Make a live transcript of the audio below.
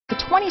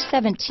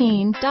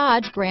2017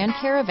 Dodge Grand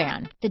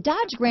Caravan. The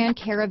Dodge Grand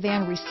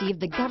Caravan received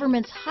the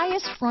government's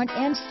highest front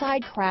and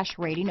side crash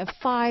rating of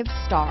 5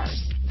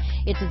 stars.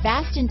 Its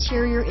vast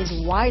interior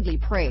is widely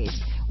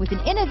praised, with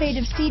an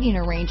innovative seating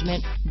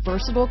arrangement,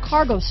 versatile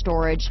cargo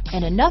storage,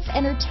 and enough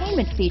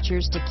entertainment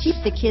features to keep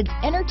the kids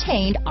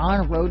entertained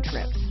on road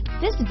trips.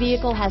 This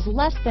vehicle has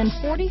less than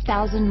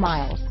 40,000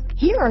 miles.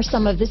 Here are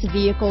some of this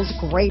vehicle's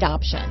great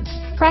options: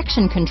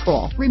 traction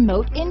control,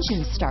 remote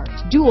engine start,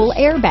 dual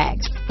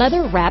airbags,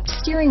 leather-wrapped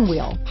steering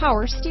wheel,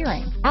 power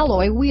steering,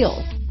 alloy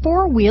wheels,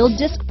 4-wheel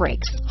disc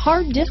brakes,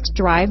 hard disk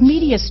drive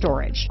media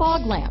storage,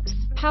 fog lamps,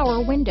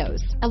 power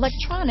windows,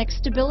 electronic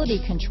stability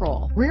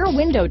control, rear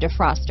window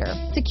defroster,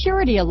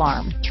 security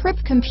alarm, trip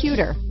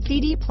computer,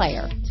 CD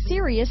player,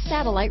 Sirius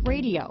satellite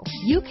radio,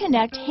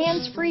 Uconnect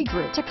hands-free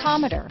group,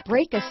 tachometer,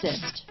 brake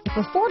assist. If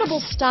affordable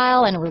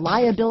style and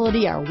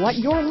reliability are what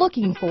you're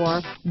looking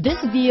for,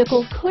 this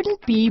vehicle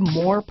couldn't be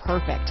more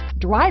perfect.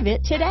 Drive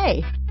it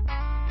today.